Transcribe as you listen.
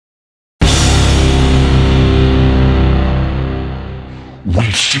We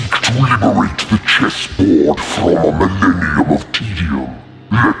seek to liberate the chessboard from a millennium of tedium.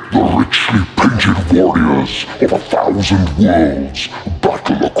 Let the richly painted warriors of 1,000 worlds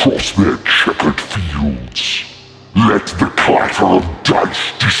battle across their checkered fields. Let the clatter of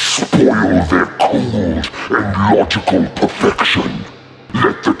dice despoil their cold and logical perfection.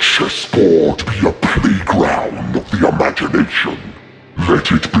 Let the chessboard be a playground of the imagination.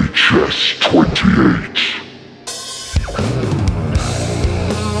 Let it be Chess 28.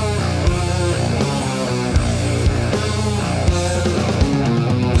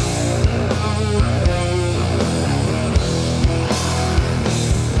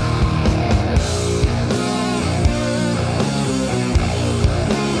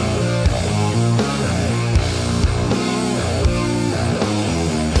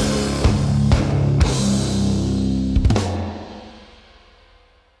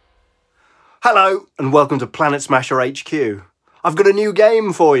 Hello, and welcome to Planet Smasher HQ. I've got a new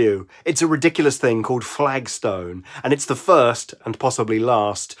game for you. It's a ridiculous thing called Flagstone, and it's the first, and possibly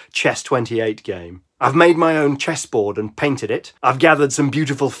last, Chess 28 game. I've made my own chessboard and painted it. I've gathered some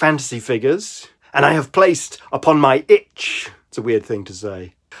beautiful fantasy figures, and I have placed upon my itch, it's a weird thing to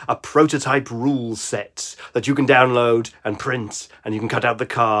say, a prototype rules set that you can download and print, and you can cut out the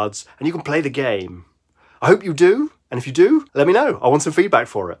cards, and you can play the game. I hope you do, and if you do, let me know. I want some feedback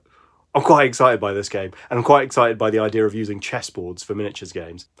for it. I'm quite excited by this game, and I'm quite excited by the idea of using chessboards for miniatures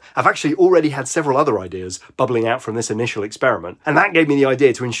games. I've actually already had several other ideas bubbling out from this initial experiment, and that gave me the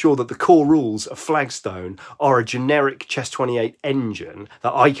idea to ensure that the core rules of Flagstone are a generic Chess 28 engine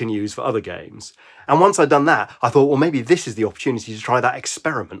that I can use for other games. And once I'd done that, I thought, well, maybe this is the opportunity to try that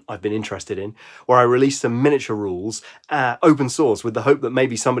experiment I've been interested in, where I release some miniature rules, open source, with the hope that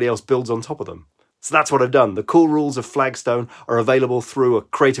maybe somebody else builds on top of them. So that's what I've done. The core rules of Flagstone are available through a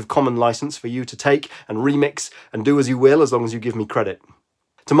Creative Commons license for you to take and remix and do as you will, as long as you give me credit.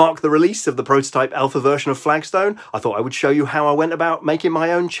 To mark the release of the prototype alpha version of Flagstone, I thought I would show you how I went about making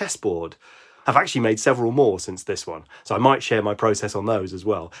my own chessboard. I've actually made several more since this one, so I might share my process on those as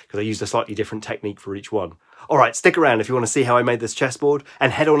well, because I used a slightly different technique for each one. Alright, stick around if you want to see how I made this chessboard,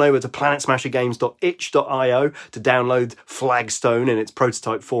 and head on over to planetsmashergames.itch.io to download Flagstone in its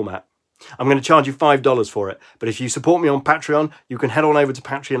prototype format. I'm going to charge you $5 for it, but if you support me on Patreon, you can head on over to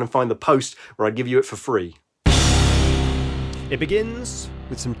Patreon and find the post where I give you it for free. It begins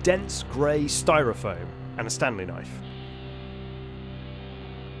with some dense grey styrofoam and a Stanley knife.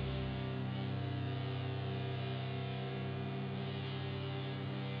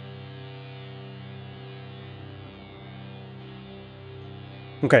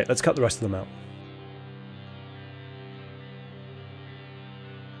 Okay, let's cut the rest of them out.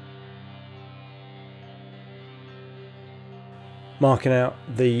 Marking out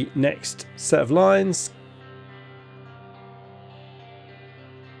the next set of lines.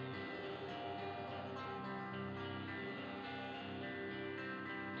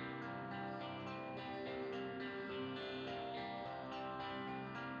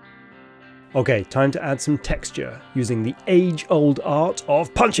 Okay, time to add some texture using the age-old art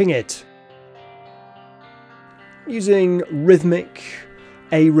of punching it. Using rhythmic,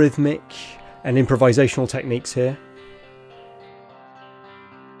 arrhythmic, and improvisational techniques here.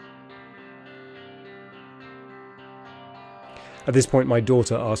 At this point, my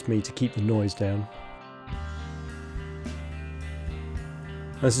daughter asked me to keep the noise down.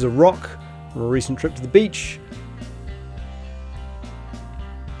 This is a rock from a recent trip to the beach.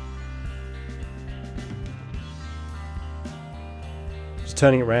 Just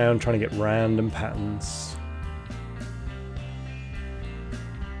turning it around, trying to get random patterns.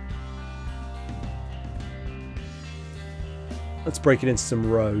 Let's break it into some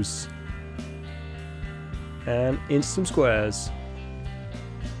rows. And into some squares.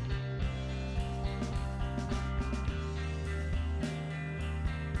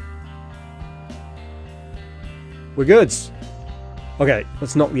 We're good. Okay,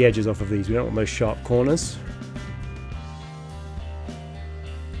 let's knock the edges off of these. We don't want those sharp corners.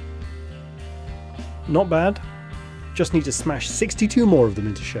 Not bad. Just need to smash 62 more of them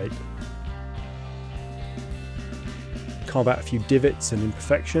into shape. Carve out a few divots and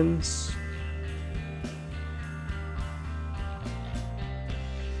imperfections.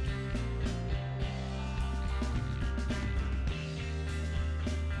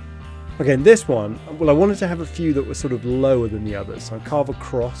 Okay, in this one, well, I wanted to have a few that were sort of lower than the others. So I carve a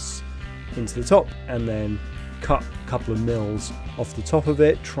cross into the top and then cut a couple of mils off the top of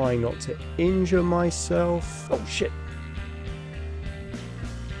it, trying not to injure myself. Oh shit.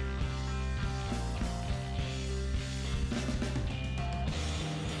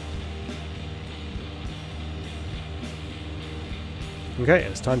 Okay,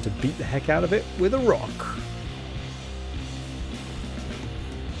 and it's time to beat the heck out of it with a rock.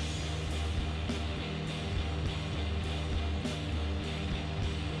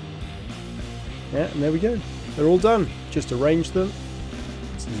 Yeah, and there we go. They're all done. Just arrange them.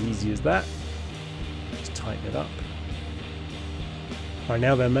 It's as easy as that. Just tighten it up. Alright,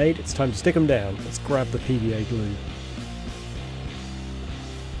 now they're made, it's time to stick them down. Let's grab the PVA glue.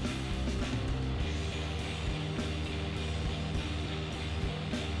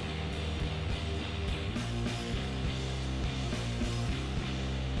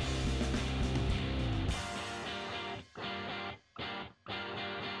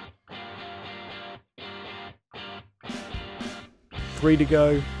 Three to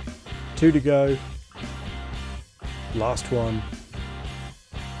go, 2 to go, last one.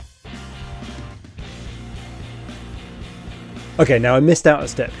 Okay, now I missed out a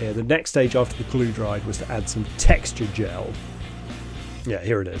step here. The next stage after the glue dried was to add some texture gel. Yeah,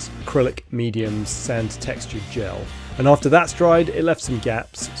 here it is. Acrylic medium sand textured gel. And after that's dried, it left some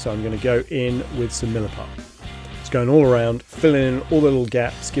gaps, so I'm going to go in with some Milliput. It's going all around, filling in all the little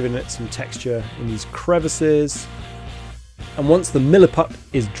gaps, giving it some texture in these crevices. And once the Milliput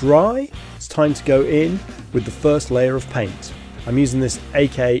is dry, it's time to go in with the first layer of paint. I'm using this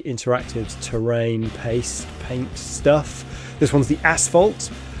AK Interactive's terrain paste paint stuff. This one's the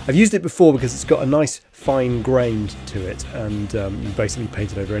asphalt. I've used it before because it's got a nice fine grain to it, and you basically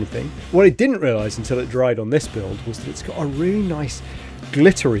paint it over anything. What I didn't realise until it dried on this build was that it's got a really nice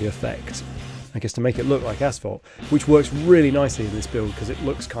glittery effect, I guess to make it look like asphalt, which works really nicely in this build because it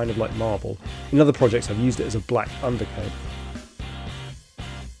looks kind of like marble. In other projects I've used it as a black undercoat.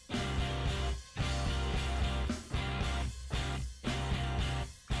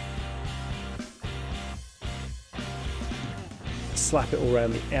 Slap it all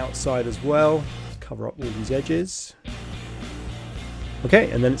around the outside as well, cover up all these edges.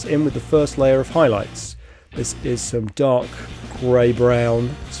 Okay, and then it's in with the first layer of highlights. This is some dark grey brown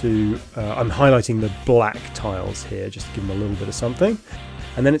to, I'm highlighting the black tiles here just to give them a little bit of something.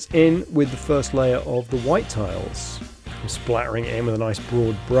 And then it's in with the first layer of the white tiles. I'm splattering it in with a nice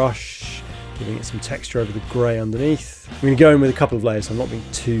broad brush, giving it some texture over the grey underneath. I'm going to go in with a couple of layers, so I'm not being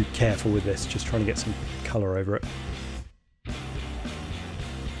too careful with this, just trying to get some colour over it.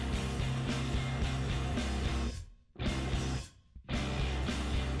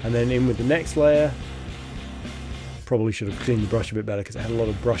 And then in with the next layer. Probably should have cleaned the brush a bit better because it had a lot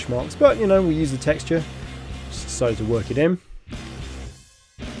of brush marks, but you know, we use the texture. Just decided to work it in.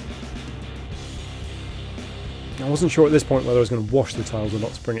 I wasn't sure at this point whether I was going to wash the tiles or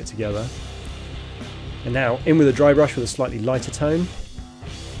not to bring it together. And now in with a dry brush with a slightly lighter tone.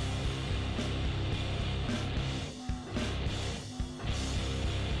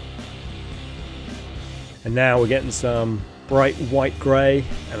 And now we're getting some bright white grey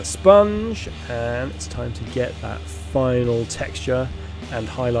and a sponge, and it's time to get that final texture and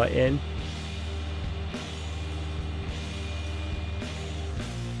highlight in.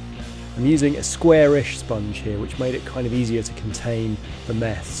 I'm using a squarish sponge here, which made it kind of easier to contain the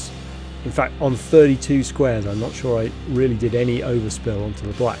mess. In fact, on 32 squares, I'm not sure I really did any overspill onto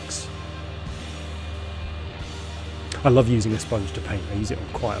the blacks. I love using a sponge to paint. I use it on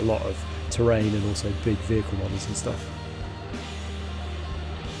quite a lot of terrain and also big vehicle models and stuff.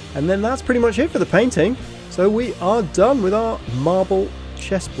 And then that's pretty much it for the painting. So we are done with our marble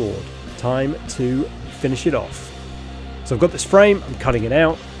chessboard. Time to finish it off. So I've got this frame, I'm cutting it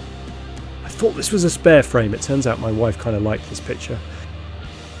out. I thought this was a spare frame. It turns out my wife kind of liked this picture.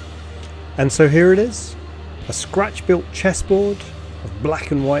 And so here it is. A scratch-built chessboard of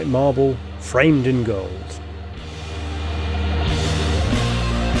black and white marble framed in gold.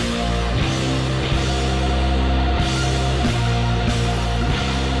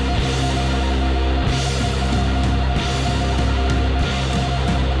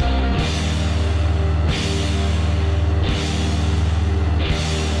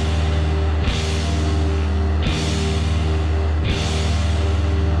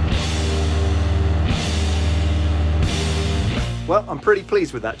 Well, I'm pretty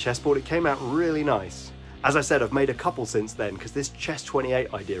pleased with that chessboard. It came out really nice. As I said, I've made a couple since then because this Chess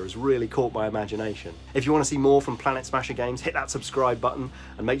 28 idea has really caught my imagination. If you want to see more from Planet Smasher Games, hit that subscribe button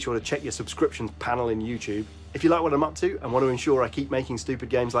and make sure to check your subscriptions panel in YouTube. If you like what I'm up to and want to ensure I keep making stupid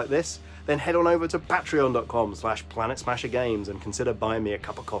games like this, then head on over to patreon.com/planetsmashergames and consider buying me a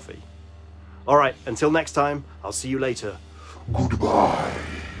cup of coffee. Alright, until next time, I'll see you later. Goodbye.